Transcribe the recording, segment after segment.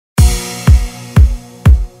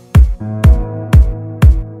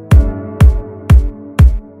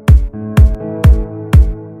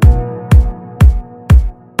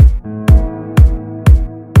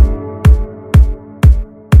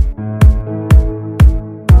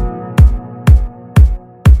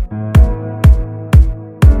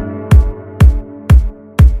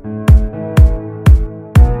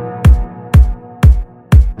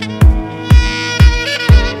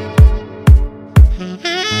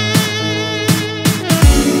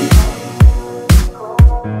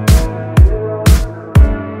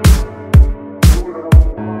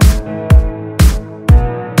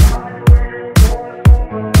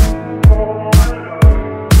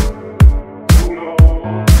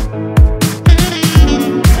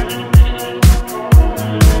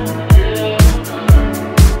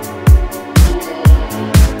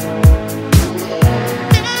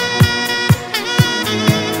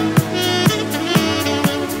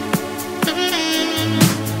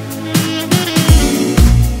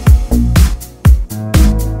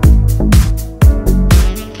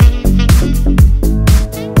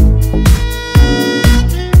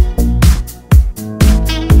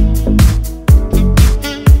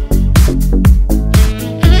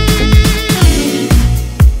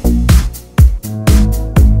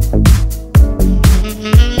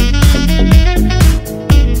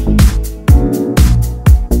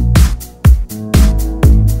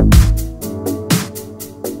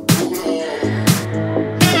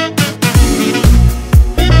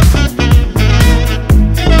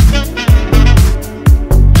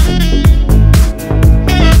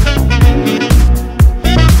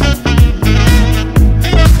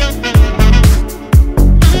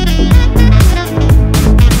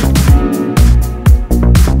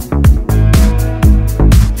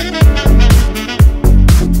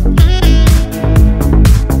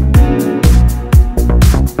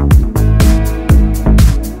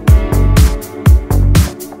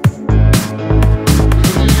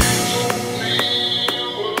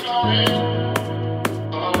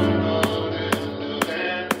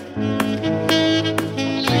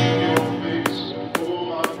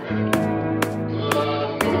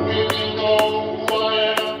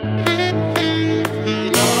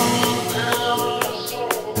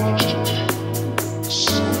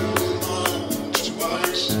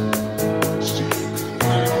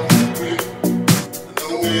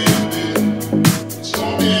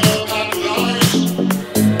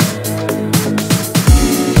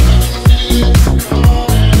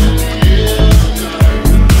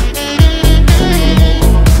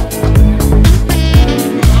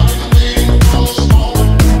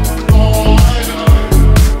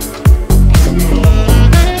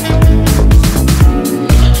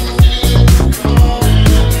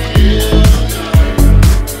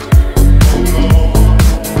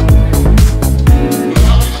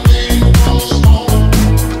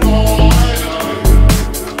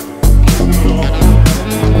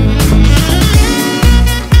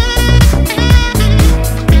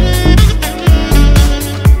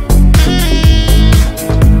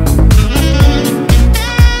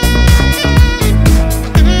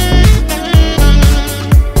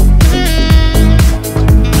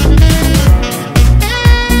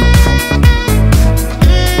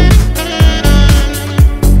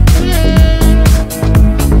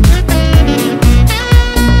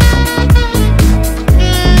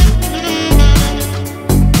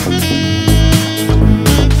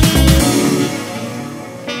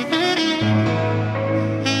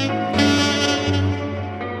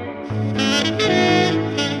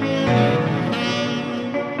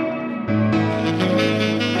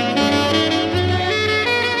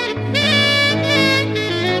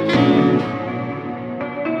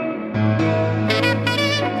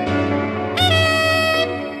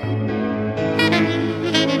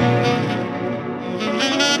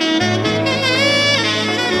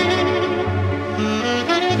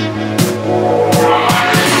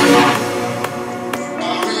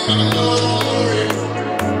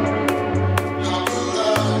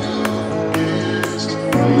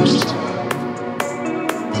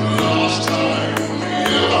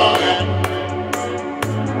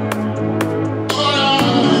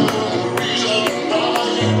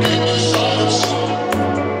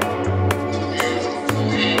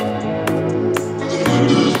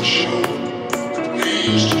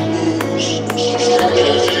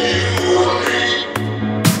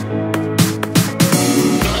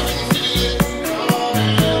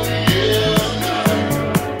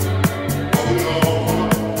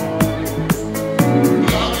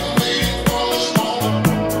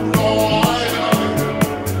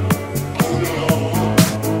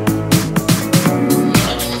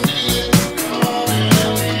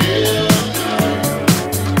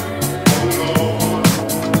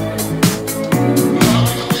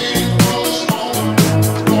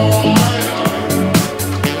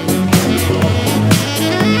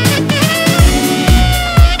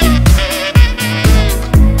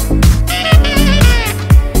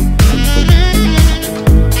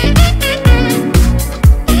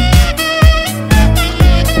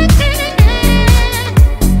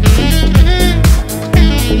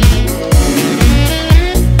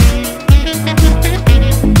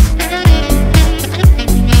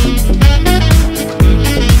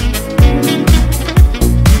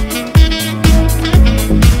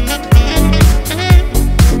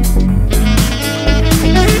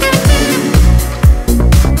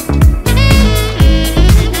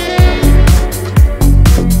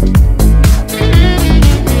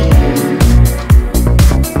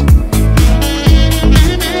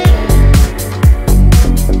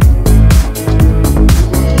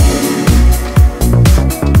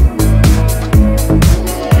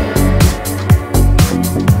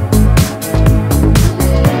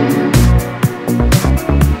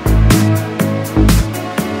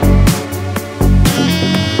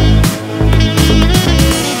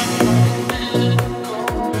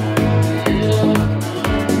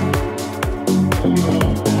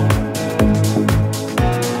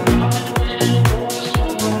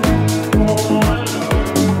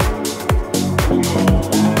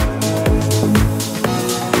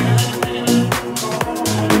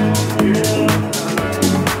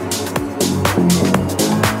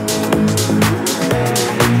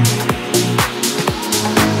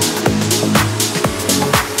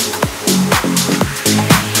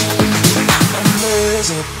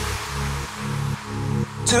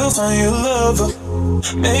to find your lover,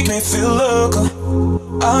 make me feel local.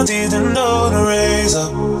 I didn't know to raise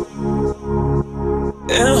up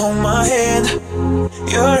and hold my hand.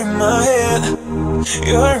 You're in my head,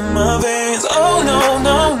 you're in my veins. Oh no,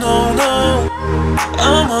 no, no, no.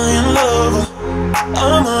 I'm a in lover,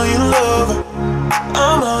 I'm a in lover,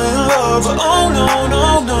 I'm a in lover. Oh no, no,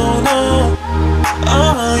 no, no.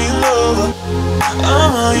 I'm a in lover,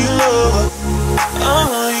 I'm a in lover,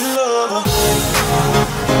 I'm a in lover.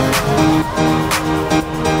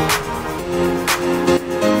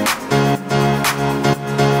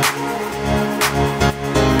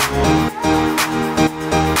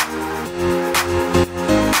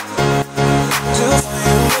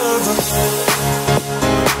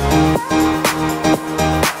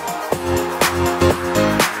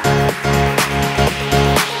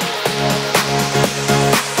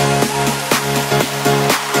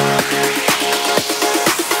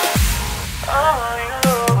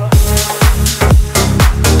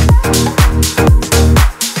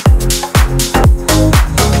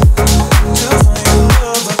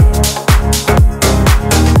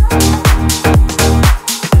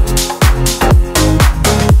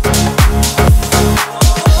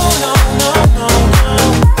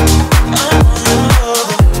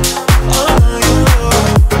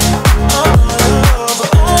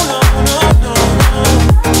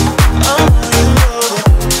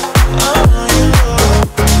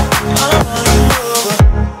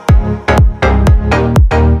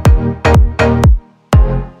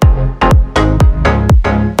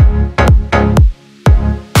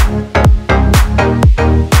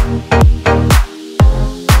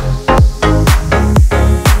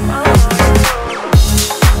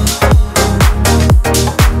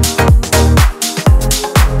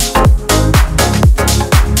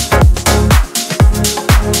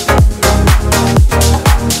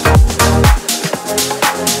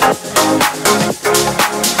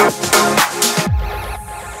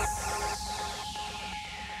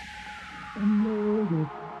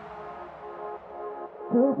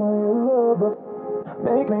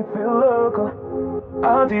 Make me feel local.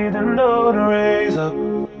 I didn't know to raise up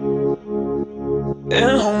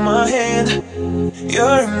and hold my hand.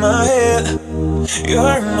 You're in my head,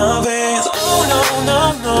 you're in my veins. Oh no, no,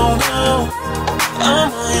 no, no.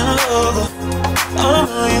 I'm in love. I'm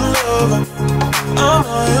in love. I'm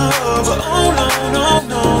in love. Oh no, no,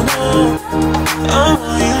 no, no. I'm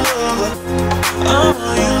in love. I'm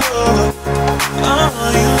in love. I'm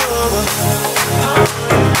in love. I'm in love.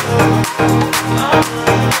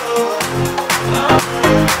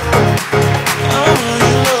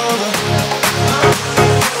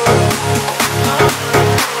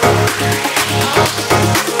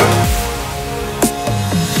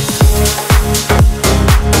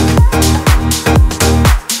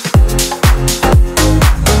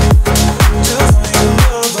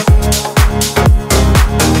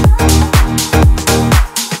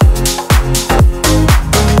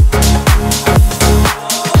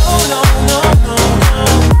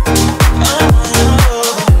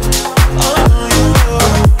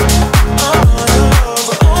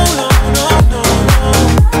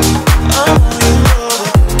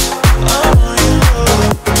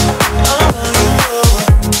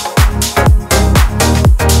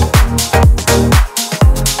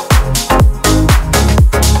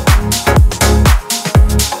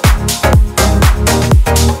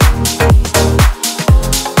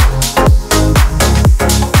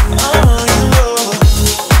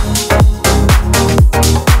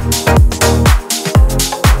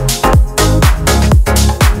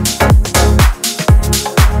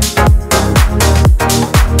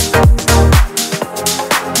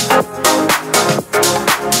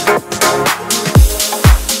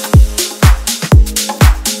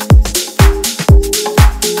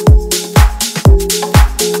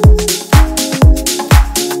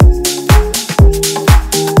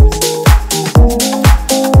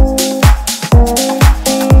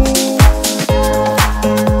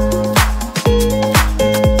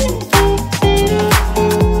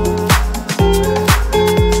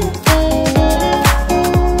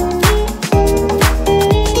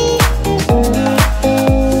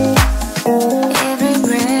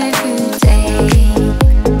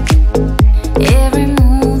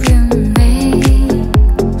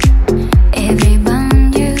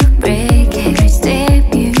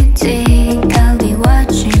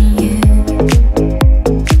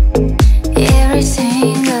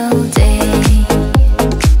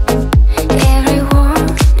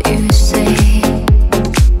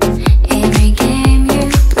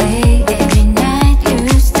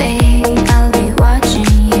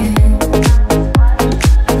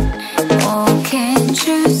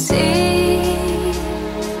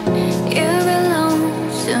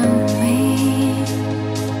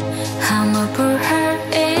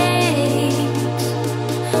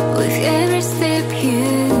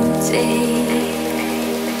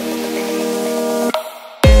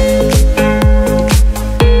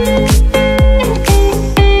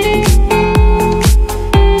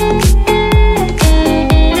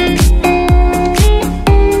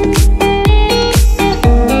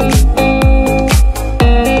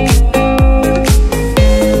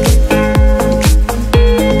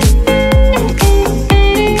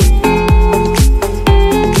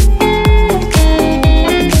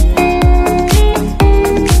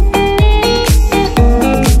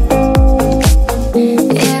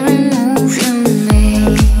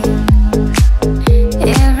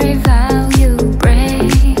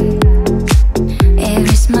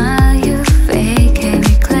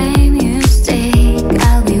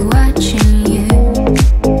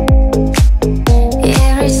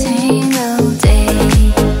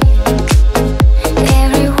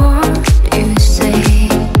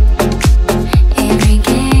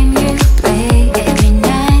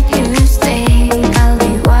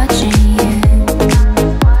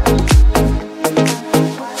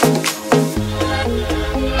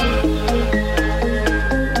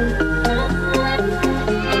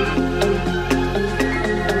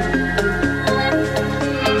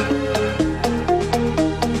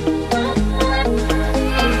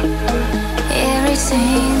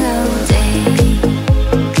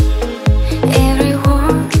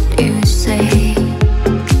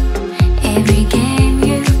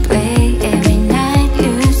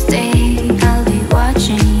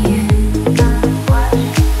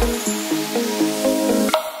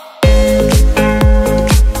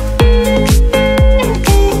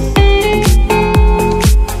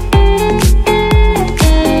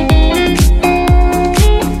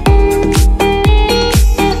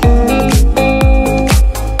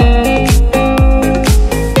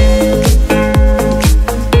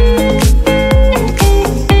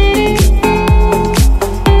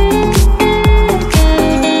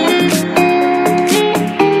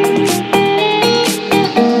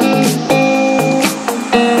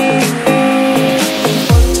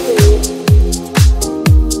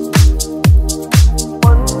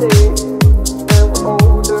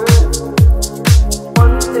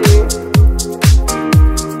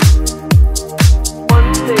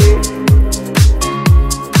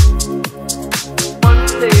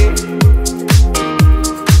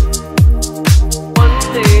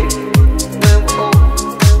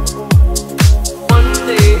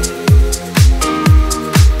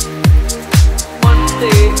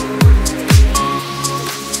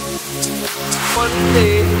 One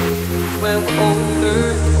day when we're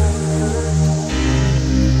older,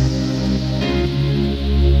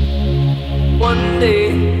 one day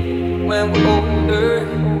when we're older,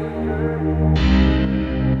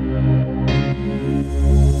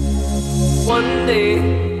 one day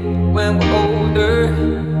when we're older,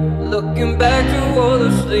 looking back to all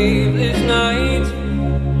the sleepless nights.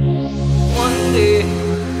 One day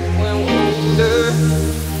when we're older,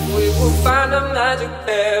 we will find a magic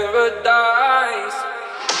paradise.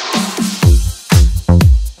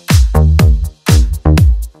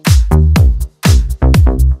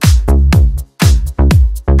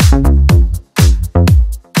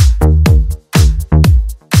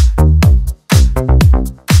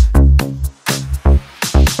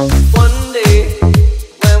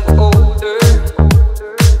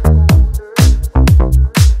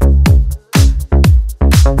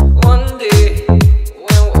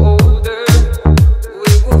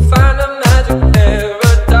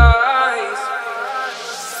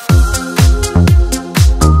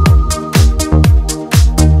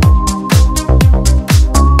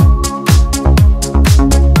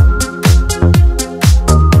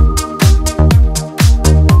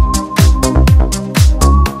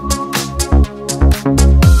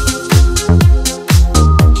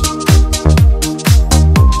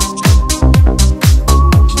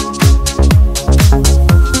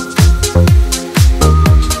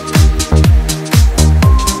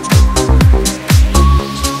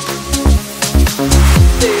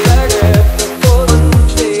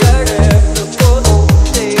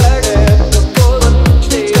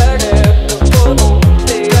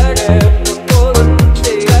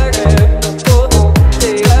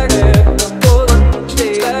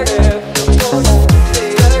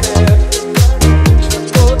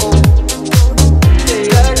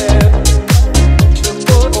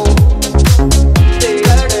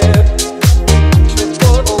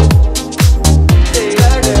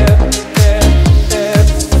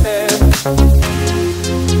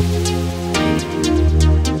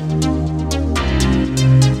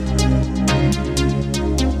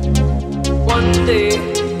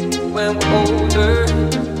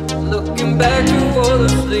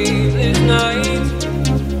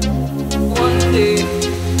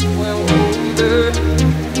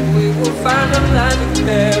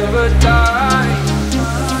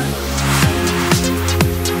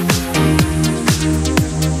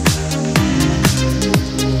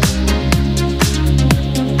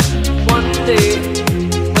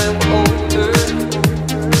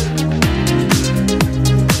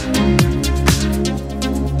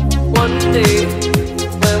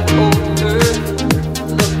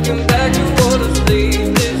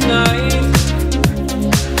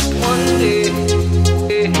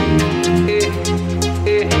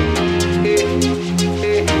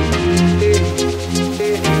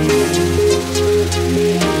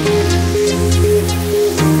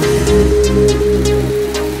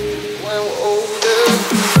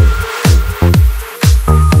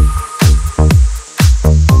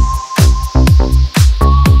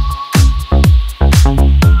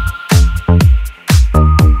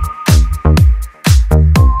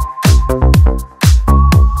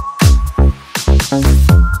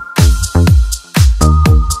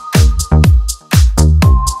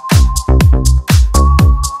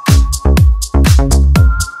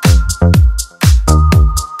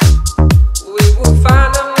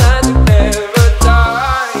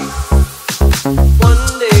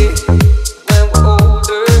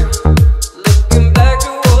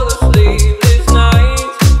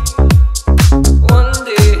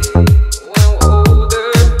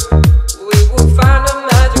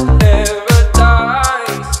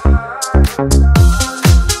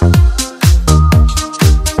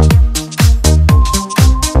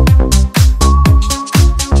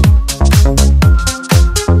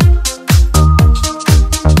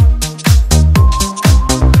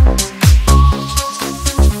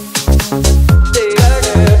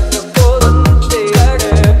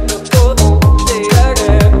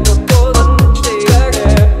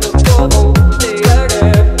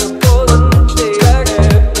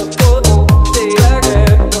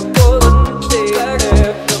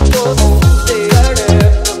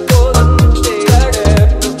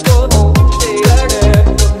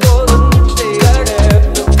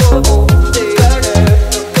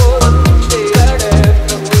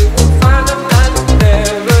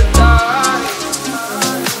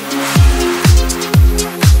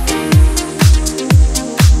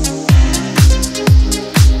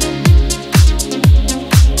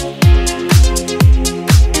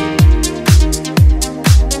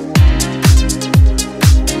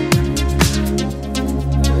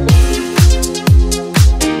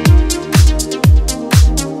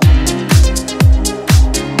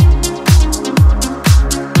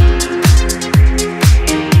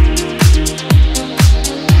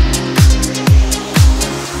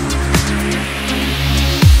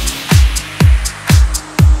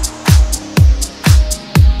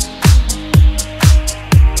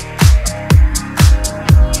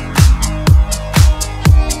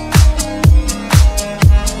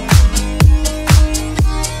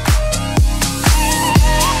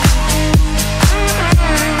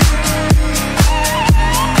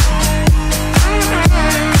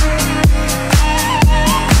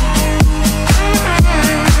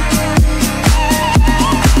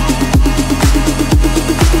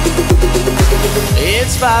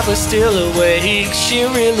 5 we're still awake. She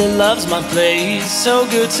really loves my place. So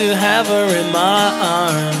good to have her in my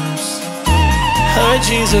arms. Her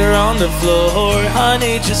jeans are on the floor.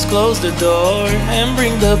 Honey, just close the door and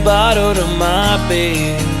bring the bottle to my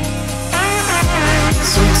bed.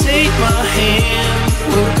 So take my hand,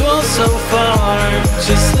 we'll go so far.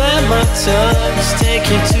 Just let my touch take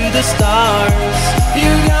you to the stars.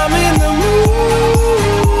 You got me in the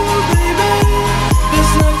mood, baby.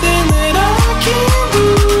 There's nothing that I can't do.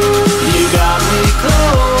 You got me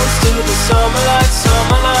close to the summer light,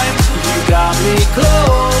 summer light. You got me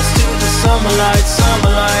close to the summer light,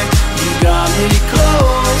 summer light. You got me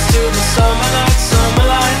close to the summer light, summer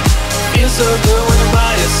light. Feels so good when I'm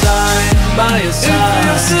by your side, by your side.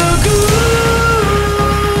 It feels so good.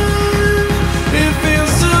 It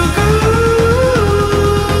feels so good.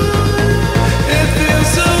 It feels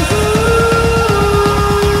so good.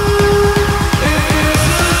 It feels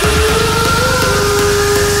so good.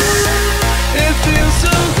 It feels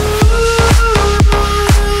so good.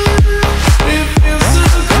 It feels so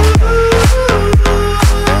good.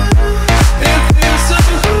 It feels so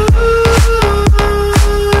good.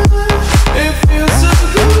 It feels so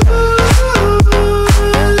good.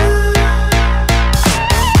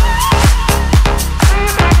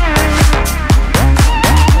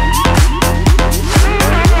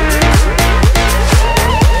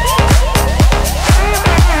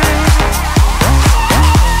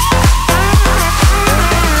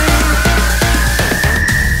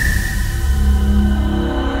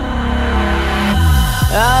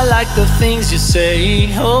 I like the things you say.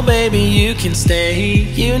 Oh baby, you can stay.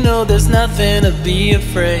 You know there's nothing to be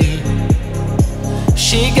afraid.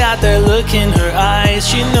 She got that look in her eyes.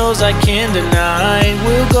 She knows I can't deny.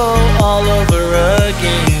 We'll go all over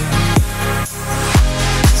again.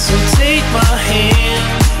 So take my hand,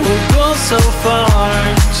 we'll go so far.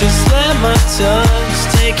 Just let my touch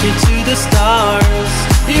take you to the stars.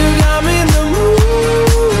 You got me in the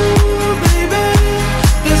mood, baby.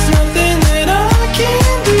 There's nothing that I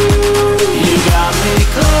can't do. You got me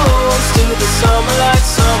close to the summer light,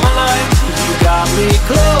 summer light. You got me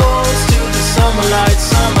close to the summer light,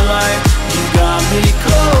 summer light. You got me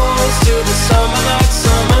close to the summer light,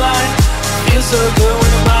 summer light. Feels so good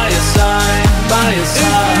when I'm by your side, by your side.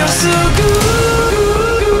 It feels so good.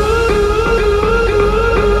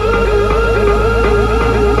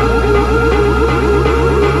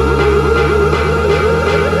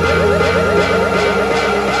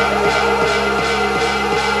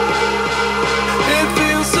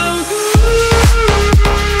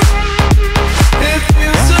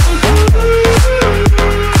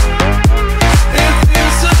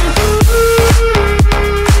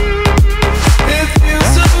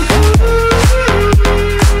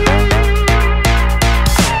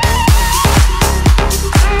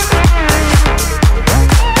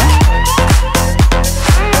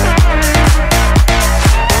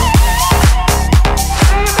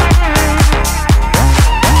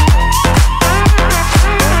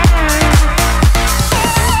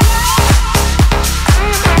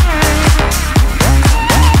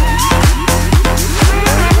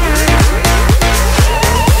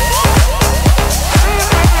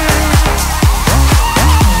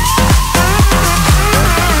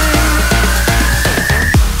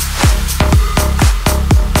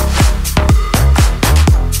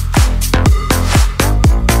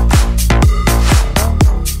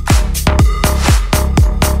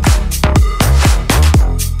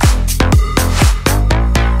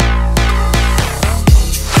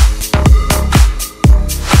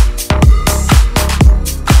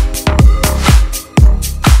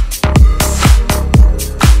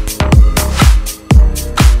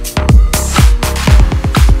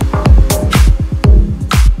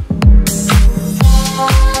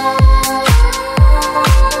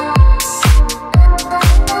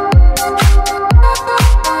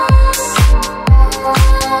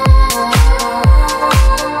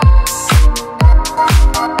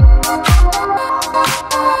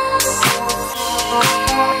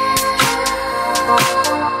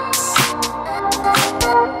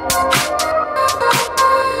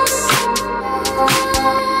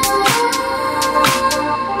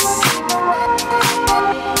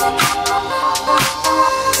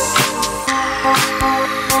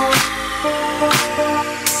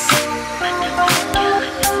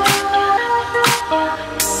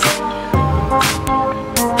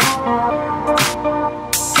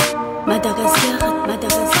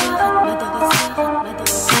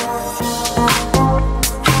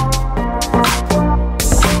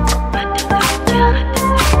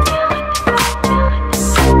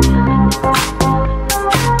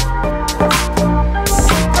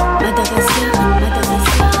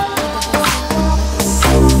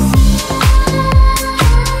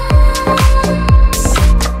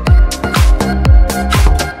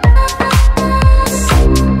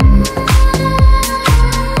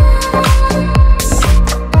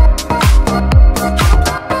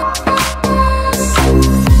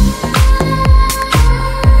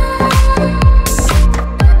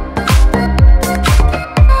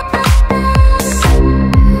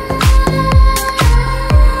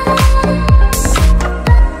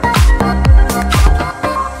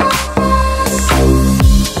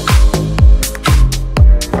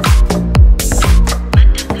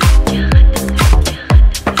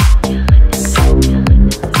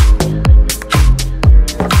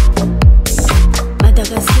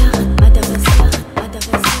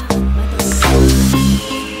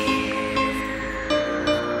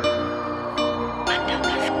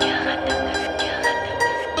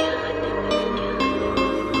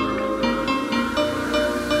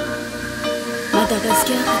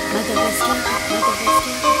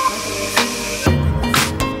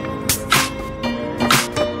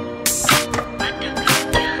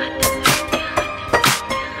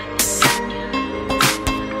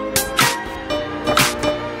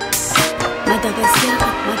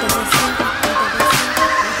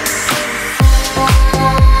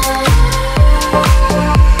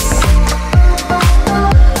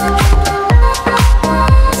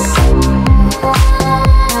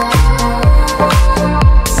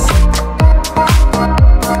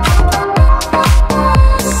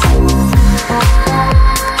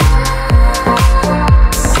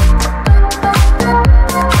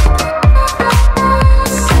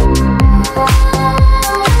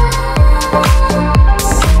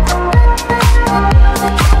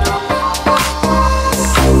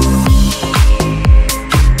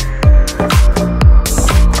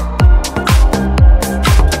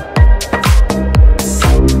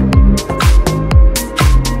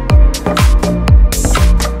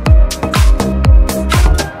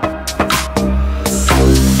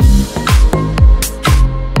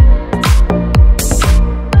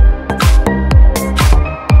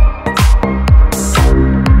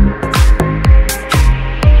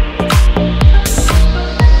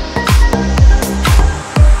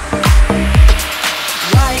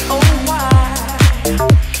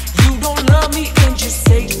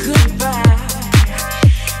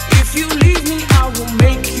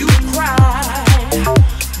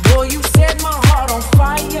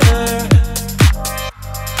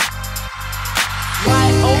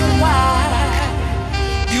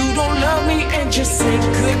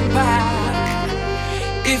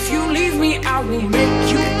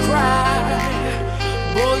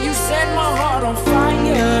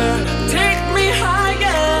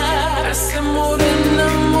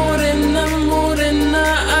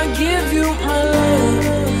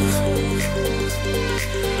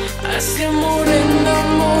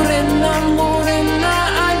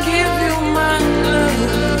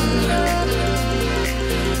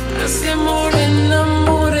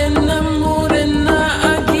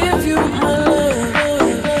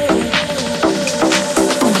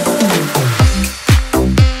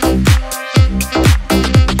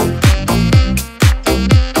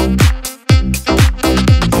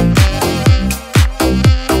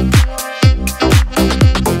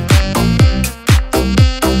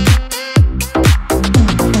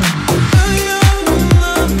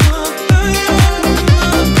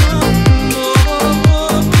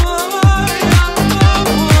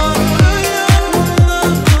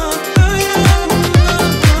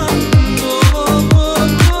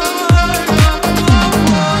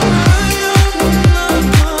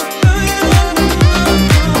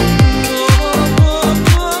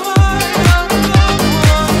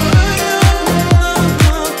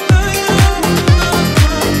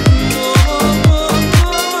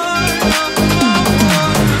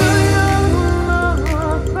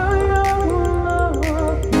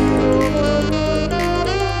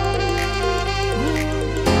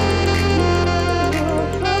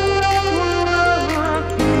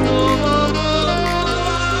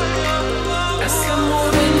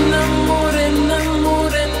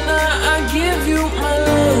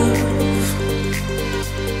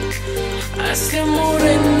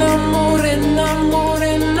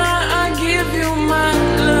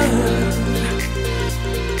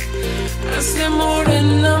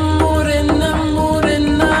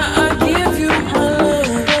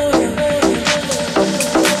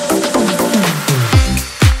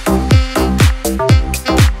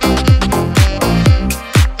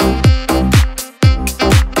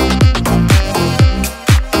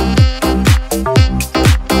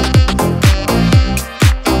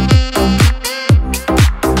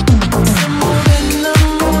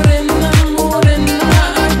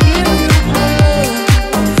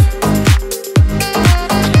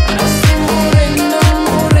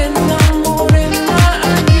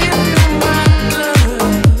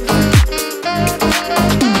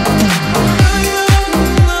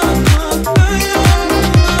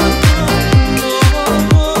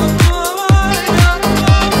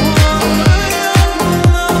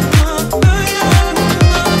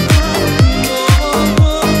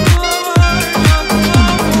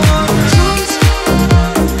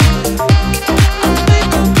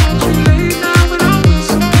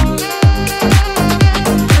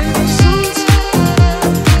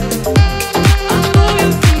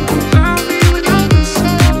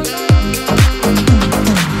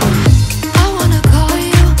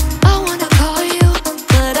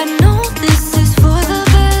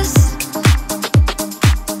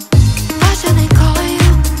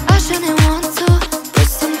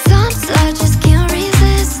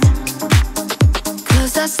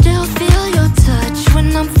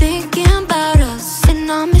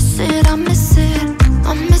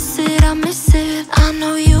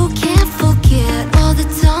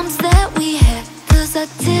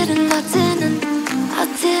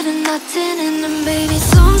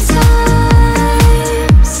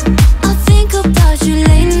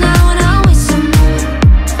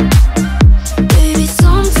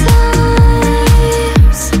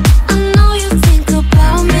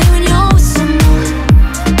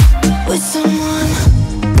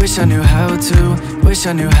 wish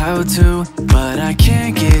I knew how to, but I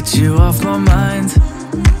can't get you off my mind.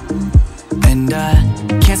 And I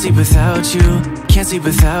can't sleep without you, can't sleep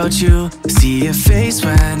without you. See your face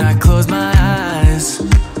when I close my eyes.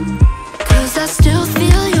 Cause I still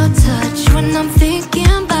feel your touch when I'm thinking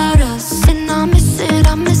about us. And I miss it,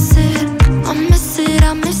 I miss it, I miss it,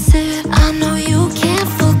 I miss it. I know you can't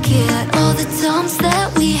forget all the times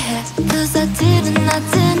that we had. Cause I didn't, I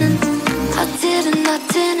didn't, I didn't, I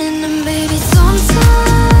didn't. And baby, sometimes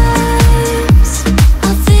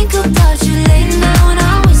I think about you late now when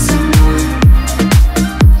I'm with someone.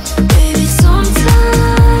 Baby, sometimes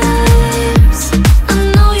I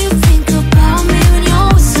know you think about me when you're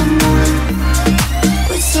with someone.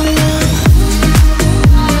 With someone.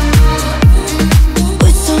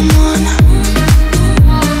 With someone.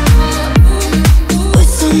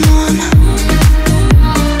 With someone.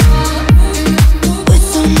 With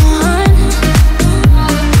someone.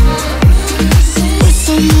 With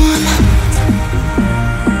someone.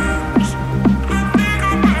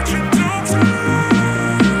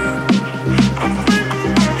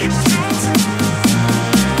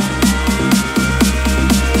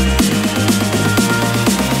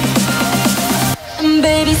 And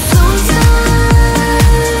baby, sometimes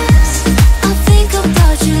I think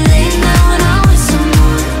about you late now when I'm with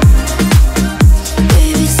someone.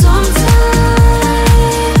 Baby, sometimes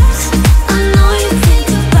I know you think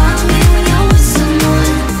about me when you're with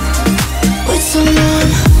someone. With someone.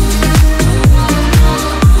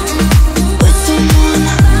 With someone.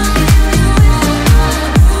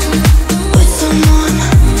 With someone. With someone.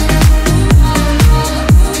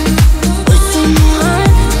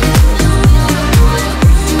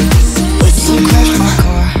 You crashed my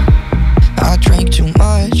car, I drank too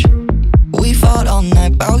much. We fought all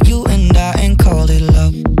night about you and I and called it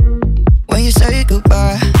love. When you say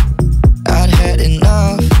goodbye, I'd had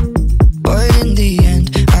enough. But in the end,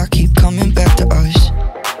 I keep coming back to us.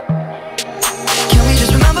 Can we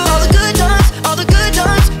just remember all the good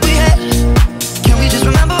times we had? Can we just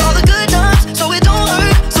remember all the good times so it don't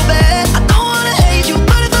hurt so bad? I don't wanna hate you,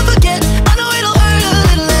 but if I forget, I know it'll hurt a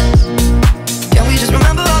little less. Can we just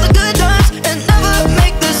remember all the good times and never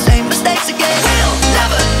make the same mistakes again? We'll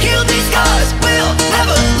never heal these scars, we'll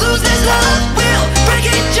never lose this love. We'll break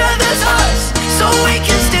each other's hearts so we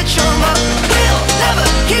can stitch them up. We'll never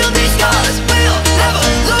heal these scars, we'll never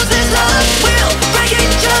lose this love. We'll break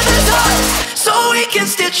each other's hearts so we can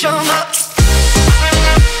stitch them up.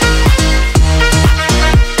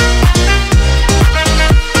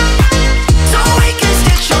 So we can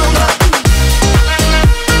stitch them up.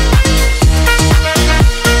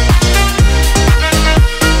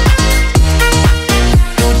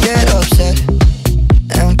 You'd get upset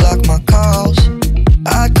and block my calls.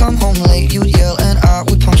 I'd come home late, you'd yell and I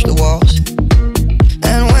would punch the walls.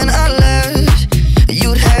 And when I left,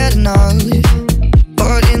 you'd had enough.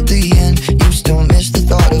 But in the end, you still miss the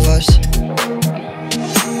thought of us.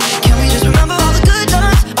 Can we just remember all the good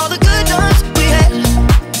times we had?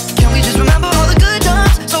 Can we just remember all the good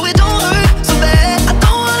times so it don't hurt so bad? I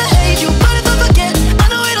don't wanna hate you, but if I forget, I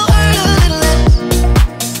know it'll hurt a little less.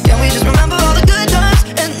 Can we just remember all the good times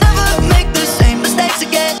and never make the same mistakes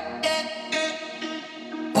again?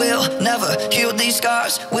 We'll never heal these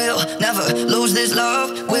scars, we'll never lose this love.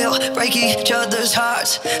 We'll break each other's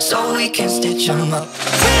hearts so we can stitch them up.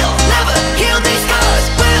 We'll never heal these scars,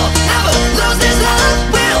 we'll never lose this love.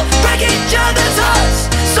 We'll break each other's hearts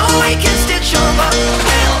so we can stitch them up.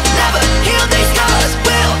 We'll never heal these scars,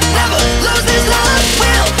 we'll never lose this love.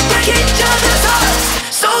 We'll break each other's hearts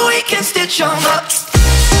so we can stitch them up.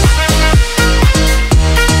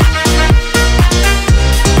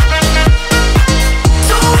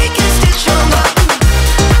 So we can stitch them up.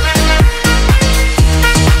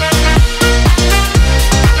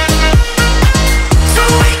 So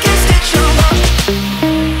we can stitch them up.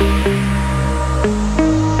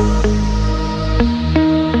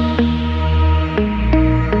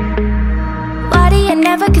 Why do you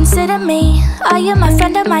never consider me? Are you my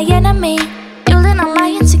friend or my enemy? Fueling on my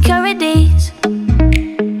insecurities.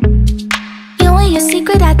 You and your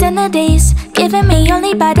secret identities, giving me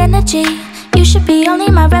only bad energy. You should be only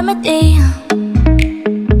my remedy.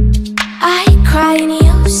 I cry and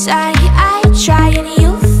you sigh, I try and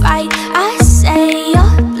you fight. I say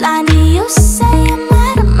you're blind and you say I'm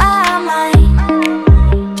out of my mind.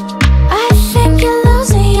 I think you're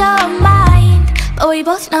losing your mind, but we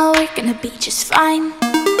both know we're gonna be just fine.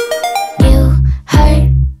 You hurt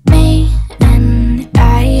me and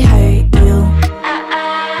I hurt you,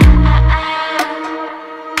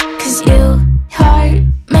 'cause you hurt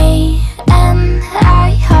me and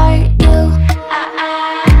I hurt you.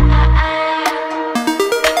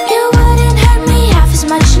 You wouldn't hurt me half as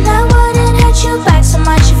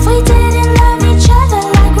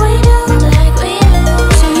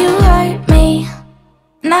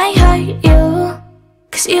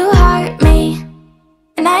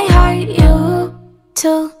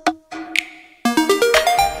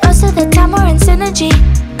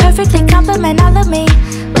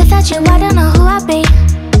without you, I don't know who I'd be.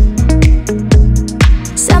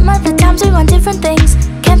 Some of the times we want different things,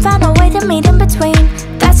 can't find a way to meet in between.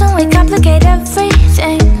 That's when we complicate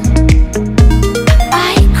everything.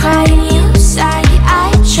 I cry and you sigh,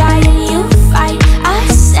 I try and you fight. I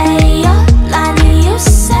say you're blind and you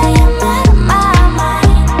say I'm out of my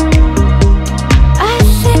mind. I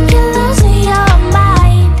think you're losing your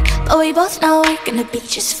mind, but we both know we're gonna be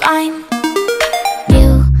just fine.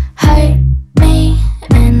 You hurt me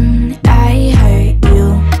and I hurt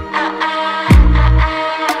you,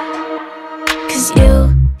 'cause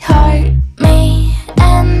you hurt me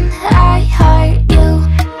and I hurt you.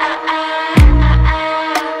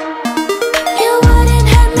 You wouldn't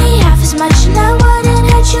hurt me half as much, and I wouldn't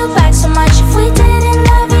hurt you back so much if we didn't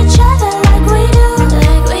love each other like we do,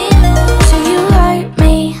 like we do. So you hurt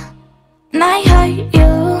me and I hurt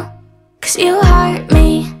you, 'cause you hurt me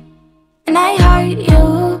and I hurt you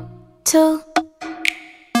too.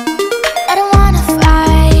 I don't wanna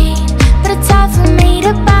fight, but it's hard for me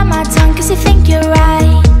to bite my tongue, 'cause you think you're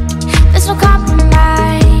right, there's no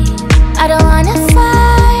compromise. I don't wanna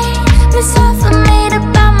fight, but it's hard for me to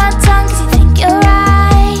bite my tongue, 'cause you think you're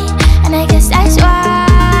right, and I guess that's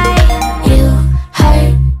why. You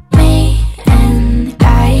hurt me and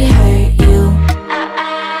I hurt you,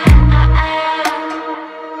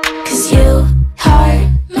 'cause you hurt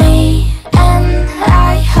me and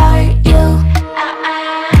I hurt you.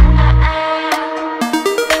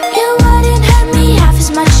 You wouldn't hurt me half as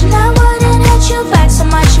much, and I wouldn't hurt you back so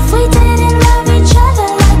much if we didn't love each other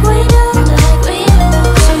like we do, like we do.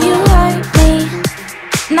 So you hurt me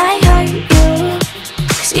and I hurt you,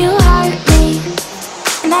 'cause you hurt me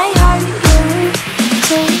and I hurt you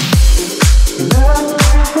too.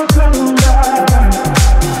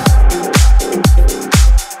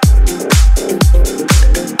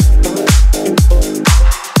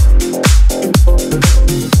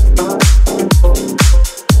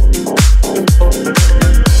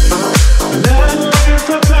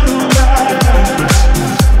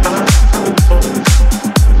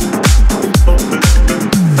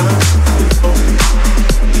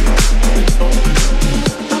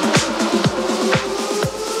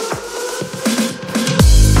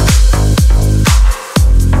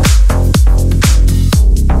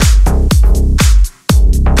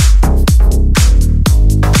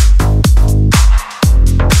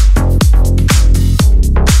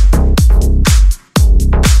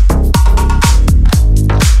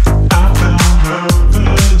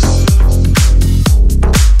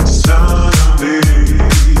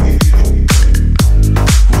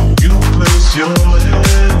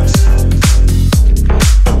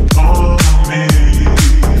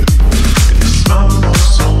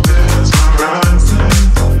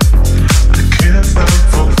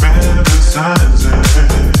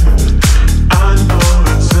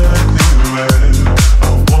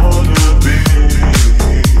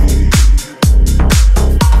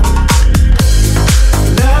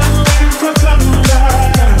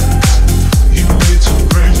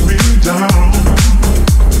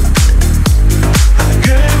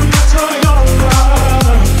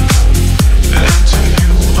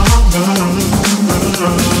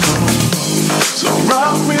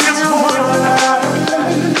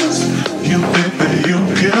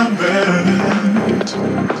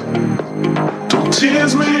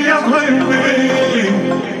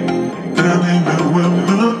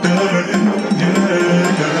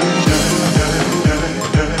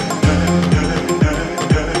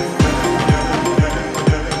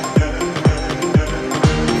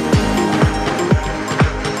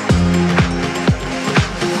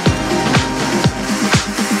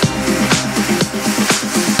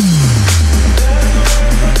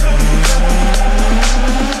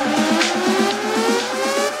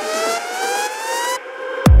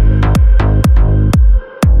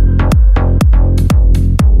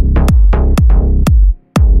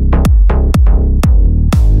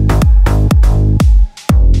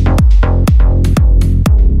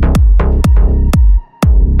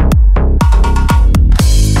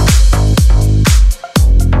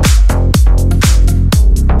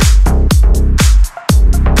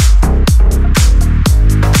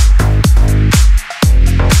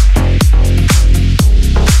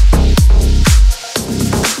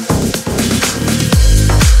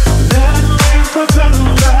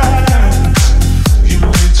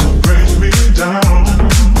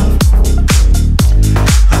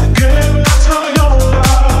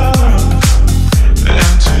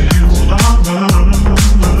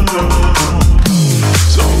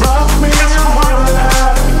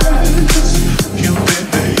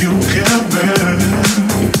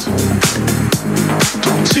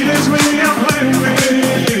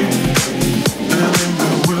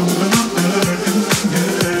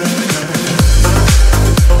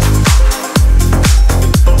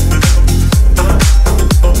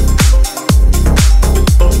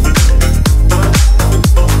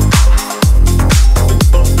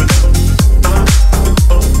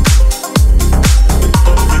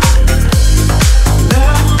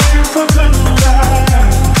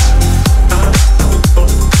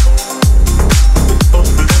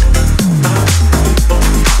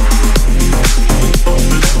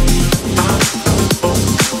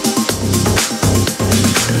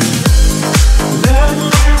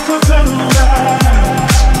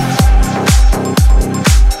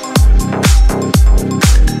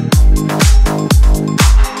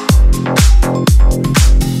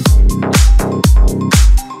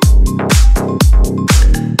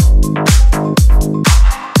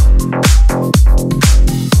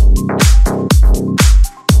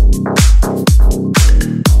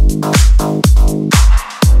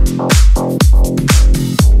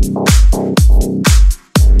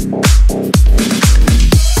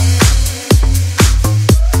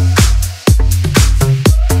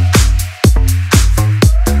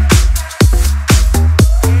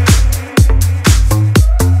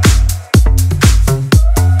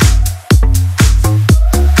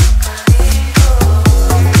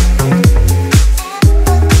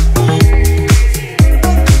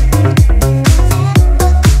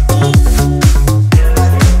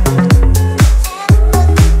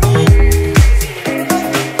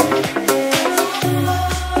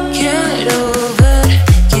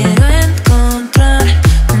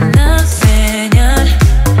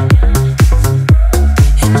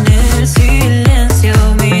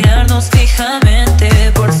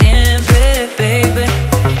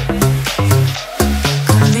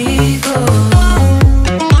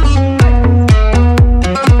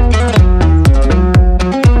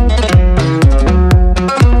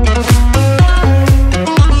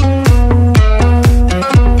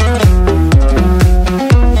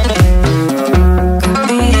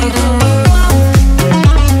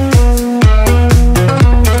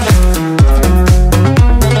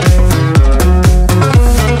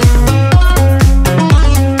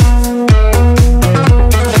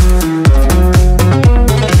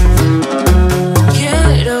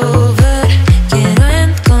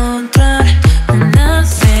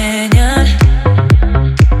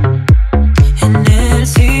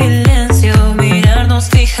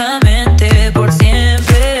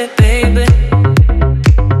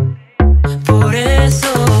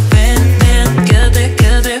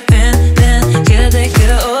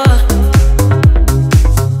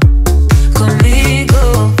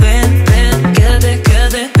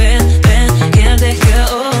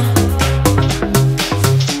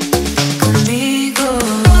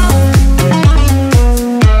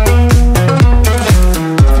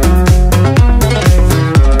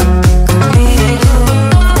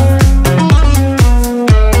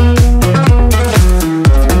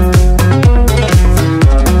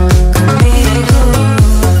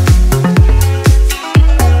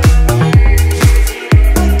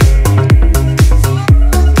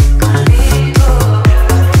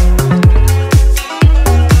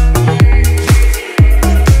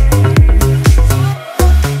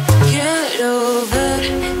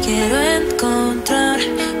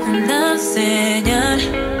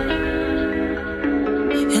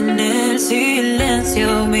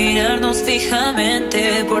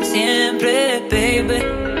 fijamente por siempre, baby.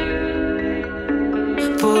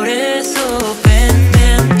 Por eso ven,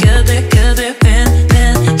 ven, quédate, quédate, ven,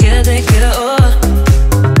 ven, quédate, quédate, oh.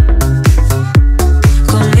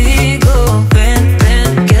 Conmigo, ven, ven,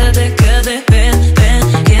 quédate, quédate, ven, ven,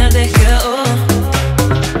 quédate, quédate, oh.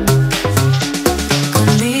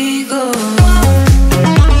 Conmigo.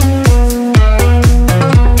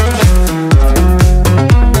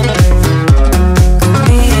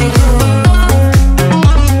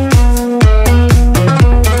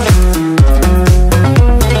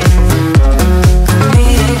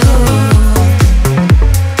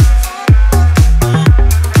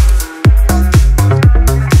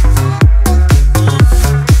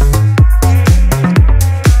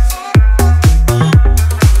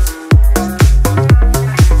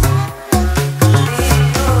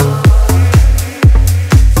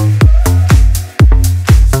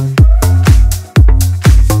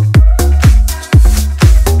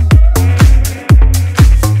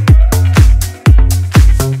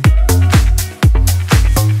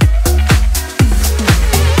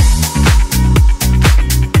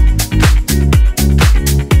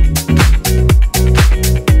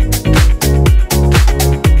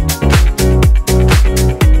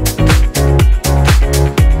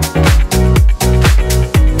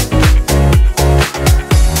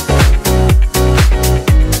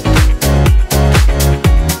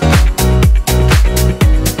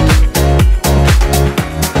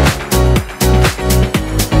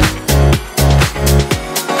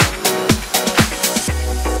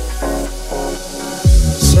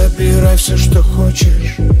 Забирай все, что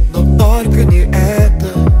хочешь, но только не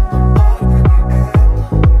это.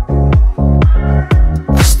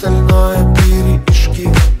 Остальное перешки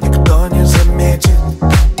никто не заметит.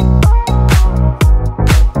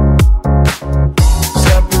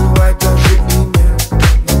 Забывай даже имя,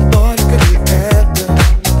 но только не это.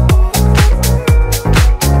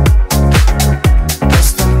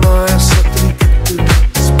 Остальное сотри, как ты,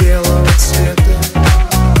 с белого цвета.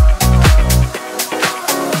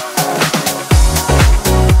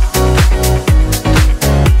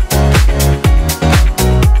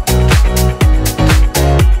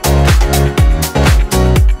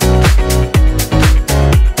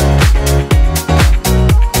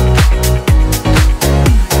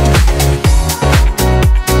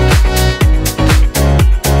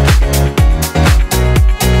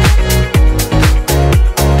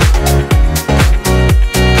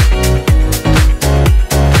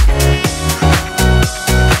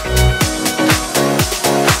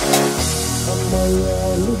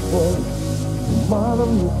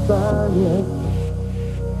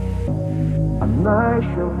 Она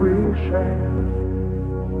еще выше,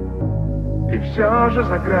 и все же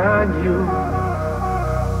за гранью.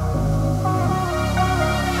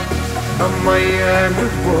 А моя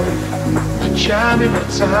любовь ночами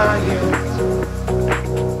мерцает.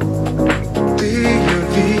 Ты ее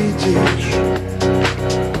видишь,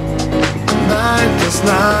 она это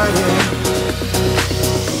знает,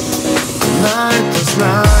 она это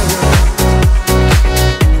знает.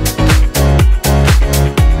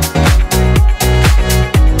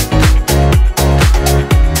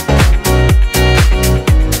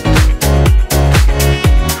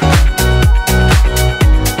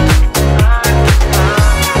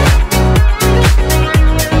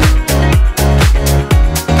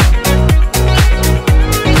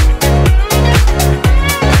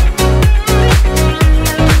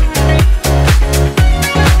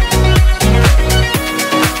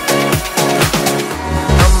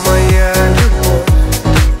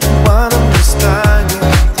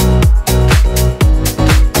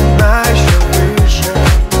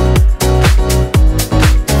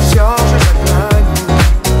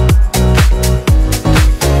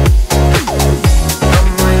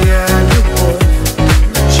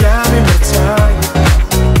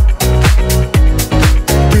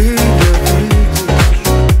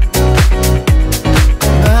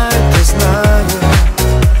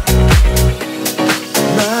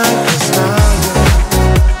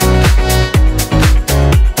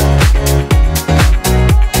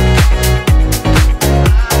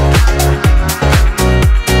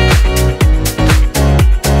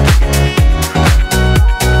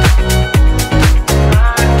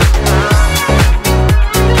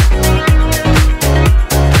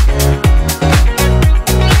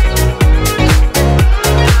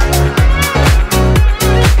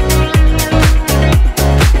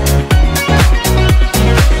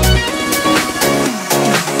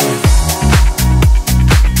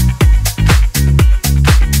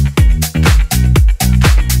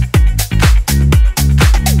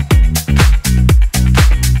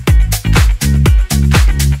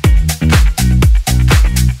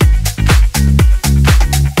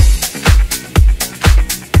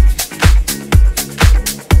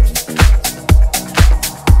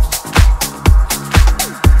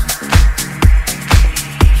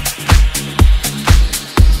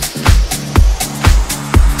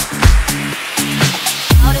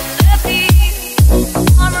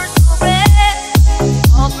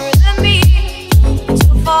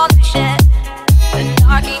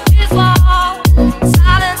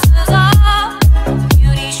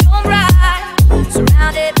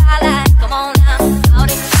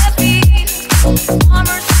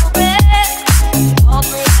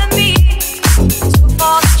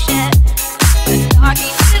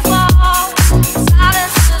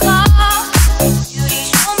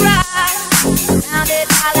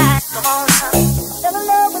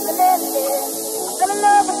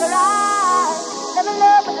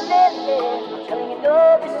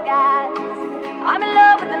 I'm in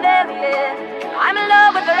love with the alien. I'm in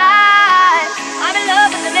love with the ride. I'm in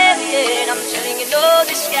love with the alien. I'm telling you no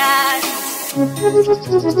disguise.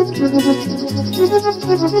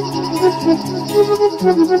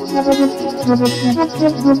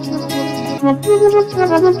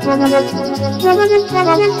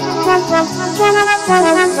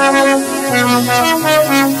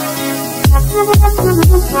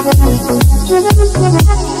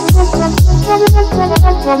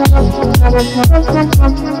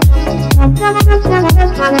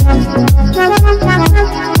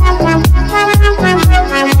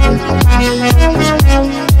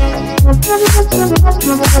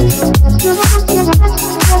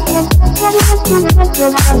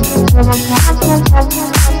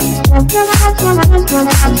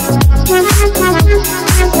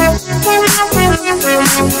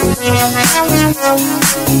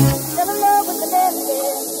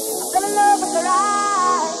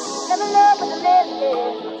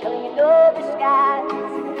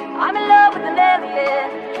 I'm in love with the alien.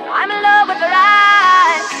 I'm in love with the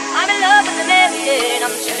ride. I'm in love with the alien.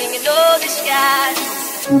 I'm telling you no disguise.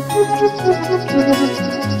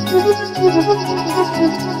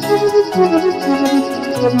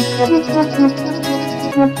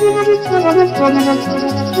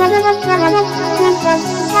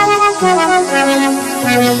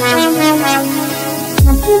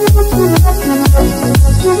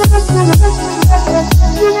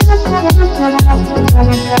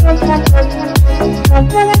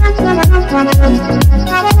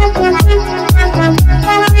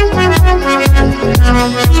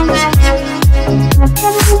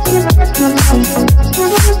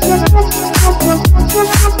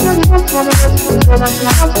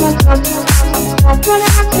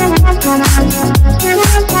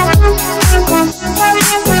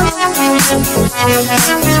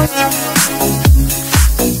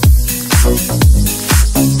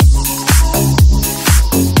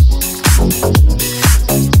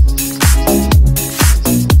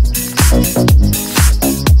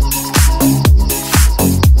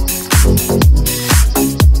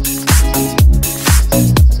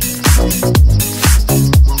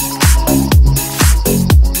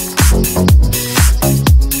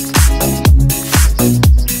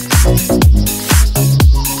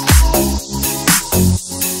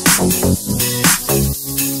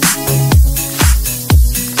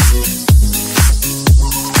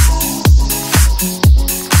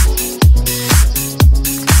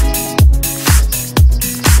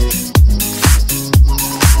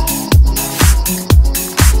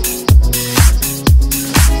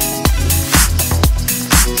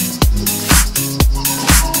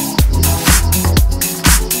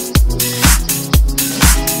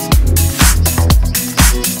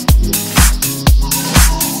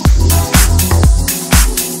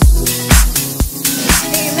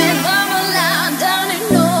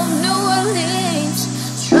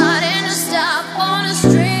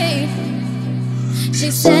 She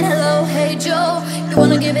said hello, hey Joe, you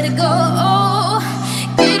wanna give it a go?